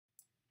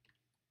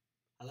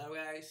Hello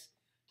guys,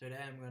 today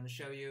I'm going to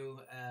show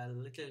you a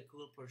little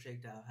cool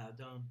project I have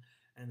done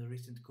in the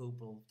recent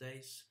couple of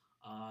days.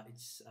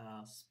 It's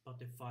a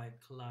Spotify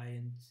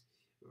client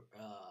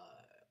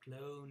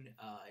clone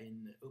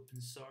in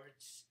open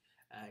source,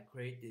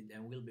 created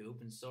and will be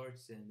open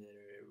source in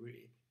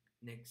the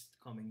next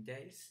coming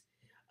days.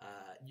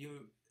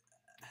 You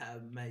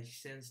have made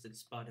sense that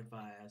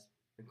Spotify has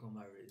become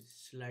very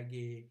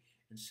sluggy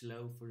and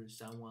slow for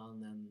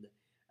someone, and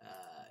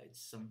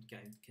it's some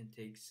kind can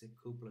take a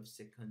couple of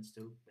seconds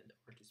to open the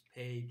artist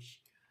page.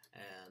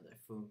 And I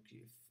think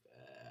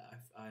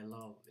if I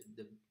love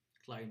the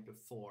client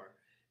before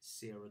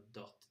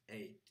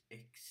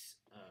 0.8x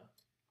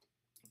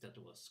that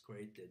was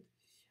created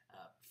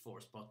before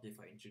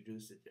Spotify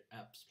introduced the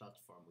apps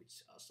platform,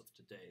 which as of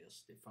today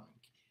is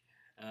defunct.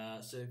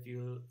 So if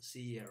you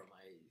see here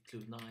my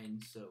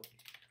Cloud9, so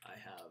I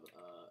have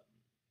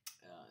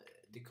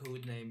the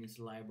code name is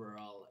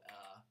liberal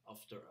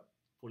after a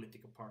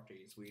political party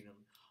in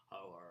Sweden who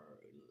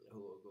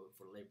are going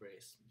for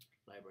libraries.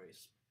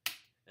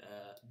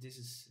 This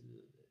is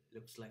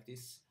looks like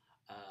this.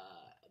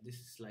 This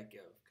is like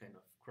a kind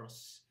of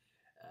cross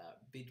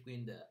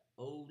between the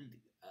old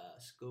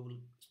school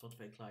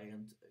Spotify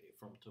client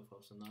from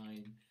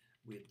 2009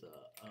 with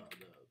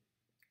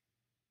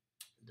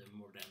the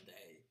modern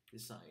day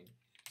design.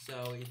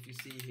 So if you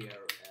see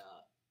here,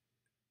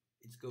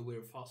 it's go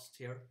very fast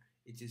here.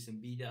 It is in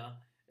beta,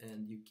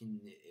 and you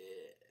can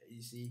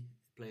you see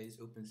plays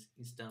opens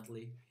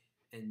instantly,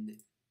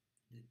 and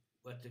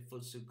what the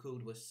full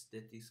code was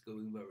that is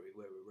going very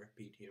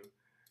rapid here.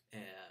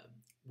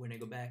 When I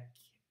go back,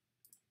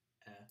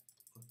 uh,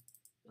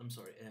 I'm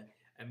sorry,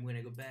 and when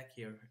I go back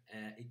here,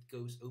 it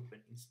goes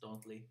open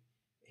instantly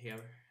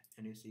here,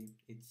 and you see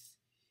it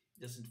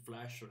doesn't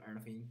flash or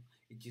anything.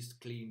 It's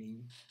just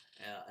cleaning,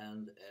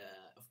 and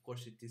of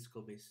course it is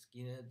could be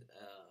skinned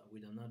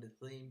with another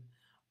theme.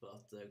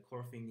 But the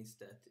core thing is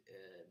that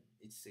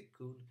it's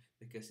cool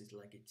because it's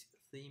like it's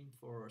theme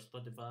for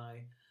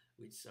Spotify,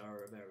 which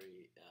are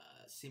very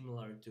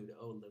similar to the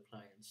older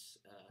clients,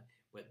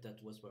 but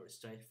that was very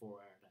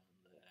straightforward and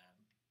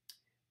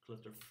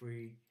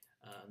clutter-free.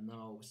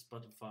 Now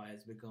Spotify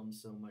has become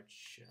so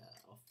much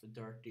of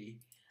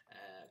dirty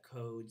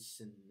codes,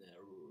 and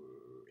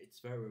it's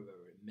very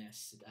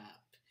messed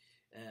up.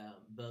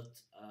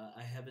 But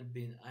I haven't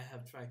been. I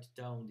have tried to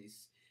down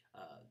this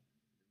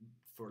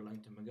for a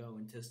long time ago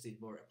and tested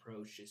more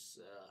approaches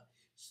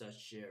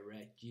such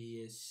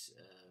React.js,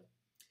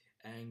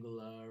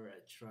 Angular.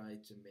 I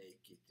tried to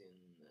make it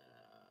in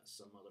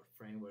some other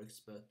frameworks,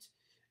 but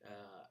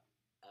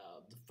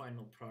the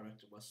final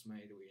product was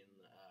made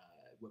in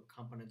web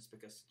components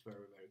because it's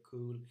very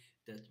cool.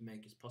 That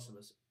makes it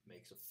possible to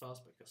make so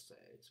fast because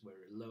it's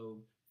very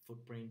low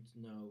footprint,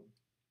 no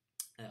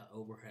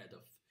overhead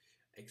of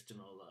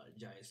external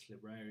JS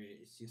library.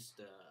 It's just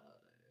a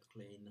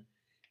clean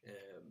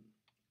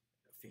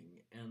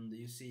thing. And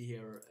you see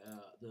here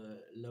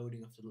the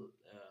loading of the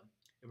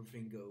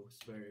everything goes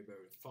very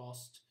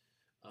fast.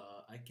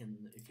 I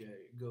can, if you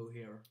go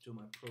here to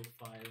my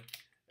profile,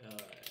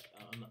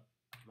 on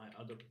my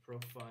other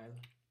profile,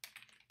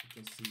 you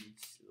can see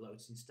it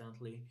loads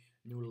instantly.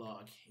 New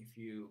log. If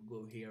you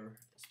go here,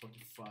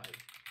 Spotify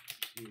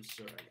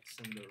user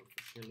Alexander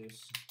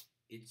Vachelius,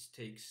 it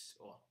takes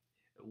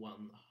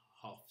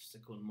 1/2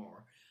 second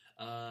more.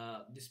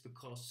 This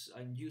because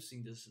I'm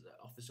using this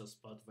official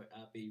Spotify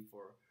API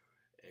for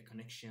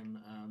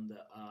connection, and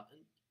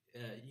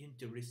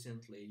until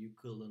recently you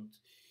couldn't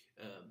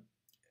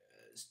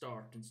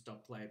start and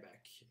stop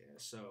playback.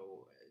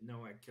 So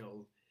now I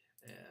can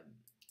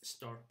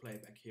start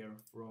playback here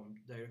from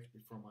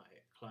directly from my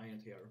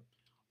client here.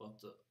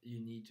 But you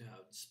need to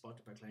have the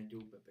Spotify client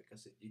open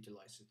because it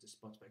utilizes the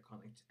Spotify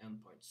Connect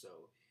endpoint.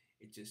 So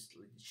it's just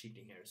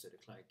cheating here, so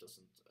the client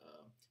doesn't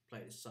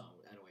play the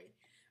sound anyway.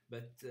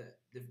 But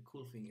the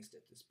cool thing is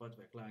that the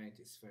Spotify client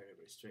is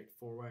very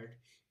straightforward.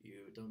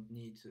 You don't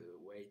need to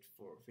wait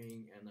for a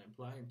thing, and I'm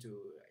planning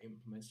to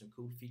implement some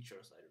cool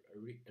features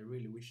I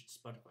really wish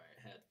Spotify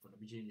had from the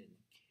beginning.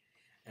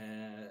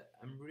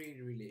 I'm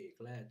really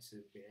glad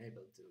to be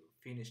able to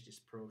finish this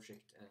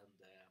project,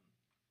 and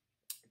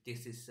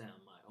this is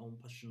my own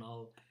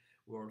personal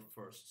world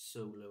first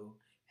solo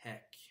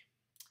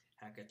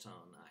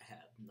hackathon I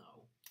had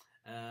now.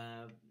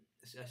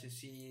 So as you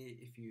see,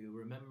 if you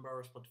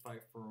remember Spotify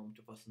from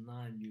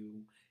 2009,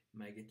 you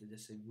may get the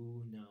deja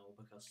vu now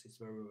because it's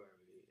very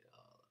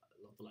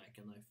love-like,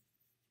 and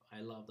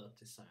I love that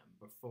design.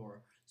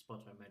 Before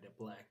Spotify made it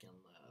black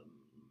and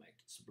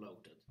make it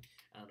bloated,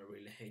 and I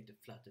really hate the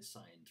flat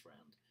design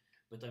trend.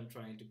 But I'm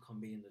trying to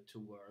combine the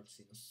two worlds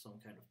in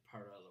some kind of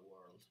parallel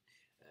world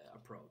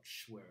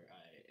approach where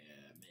I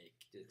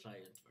make the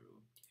client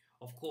very.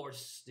 Of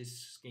course,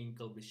 this skin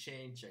could be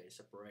changed. I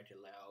separate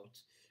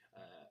layout,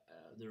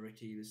 the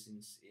retrievers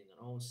in an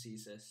own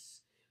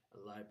CSS, a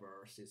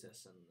library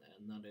CSS, and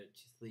another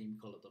theme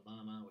called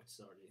Obama, which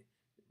are the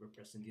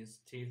representing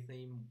tier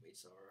theme,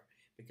 which are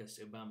because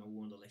Obama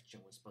won the election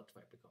when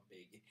Spotify became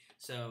big.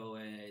 So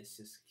it's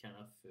just kind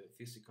of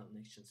physical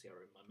connections here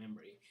in my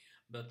memory.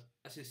 But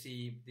as you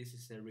see, this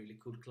is a really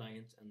cool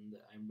client, and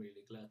I'm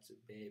really glad to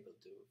be able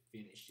to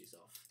finish this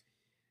off.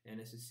 And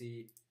as you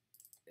see,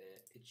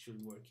 it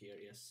should work here,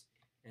 yes.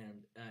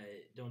 And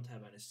I don't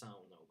have any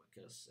sound now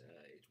because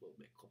it will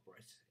be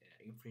copyright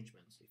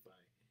infringements if I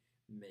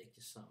make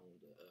the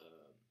sound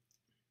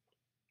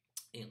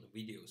in the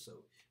video.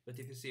 So, but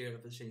if you see here,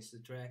 if I change the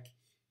track,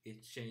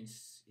 it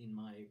changes in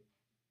my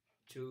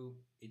 2.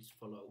 It's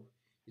follow.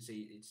 You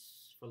see,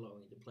 it's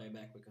following the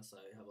playback because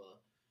I have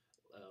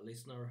a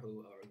listener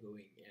who are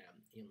going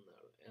in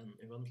an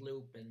event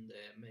loop and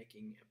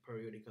making a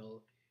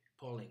periodical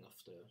polling of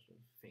the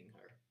thing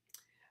here.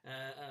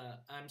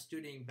 I'm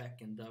studying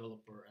backend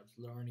developer and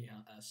learning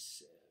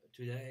as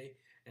today,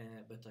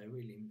 but I'm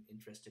really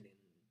interested in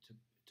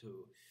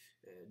to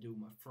do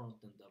my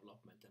front-end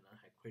development, and I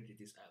have created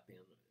this app in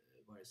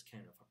various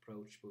kind of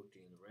approach, both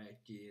in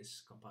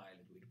React.js,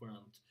 compiled with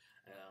Grunt,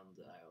 and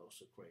I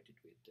also created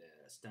with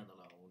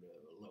standalone,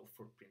 low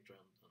footprint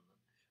and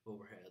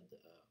overhead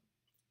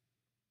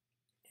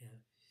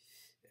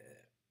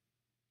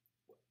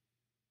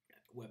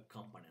web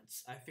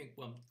components. I think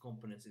web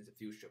components is the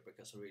future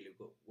because I really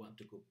want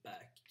to go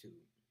back to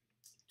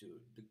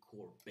the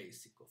core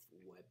basic of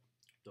web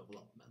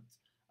development.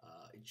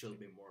 It should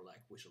be more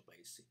like Visual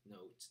Basic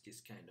Notes,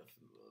 this kind of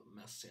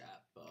messy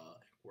app,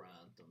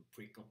 Grunt and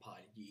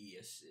pre-compiled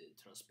JS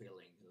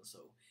transpiling, and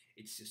so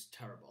it's just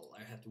terrible.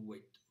 I had to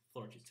wait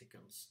 30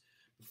 seconds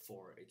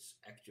before it's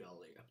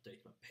actually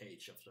update my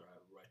page after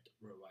I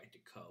rewrite the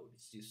code.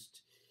 It's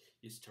just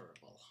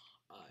terrible.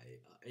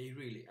 I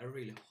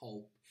really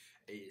hope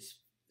is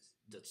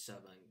that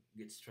 7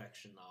 gets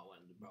traction now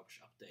and the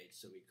browser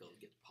updates so we can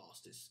get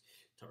past this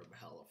terrible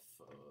hell of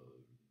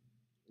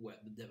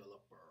web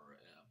developer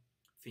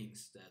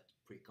things that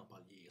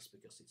pre-compile JS,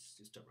 because it's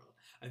just terrible.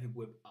 I think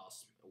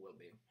WebAssembly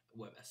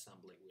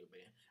will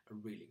be a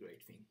really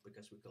great thing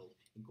because we can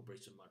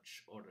incorporate so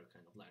much other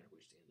kind of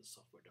language in the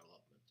software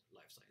development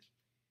lifecycle.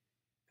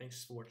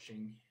 Thanks for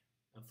watching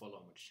and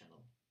follow my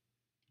channel.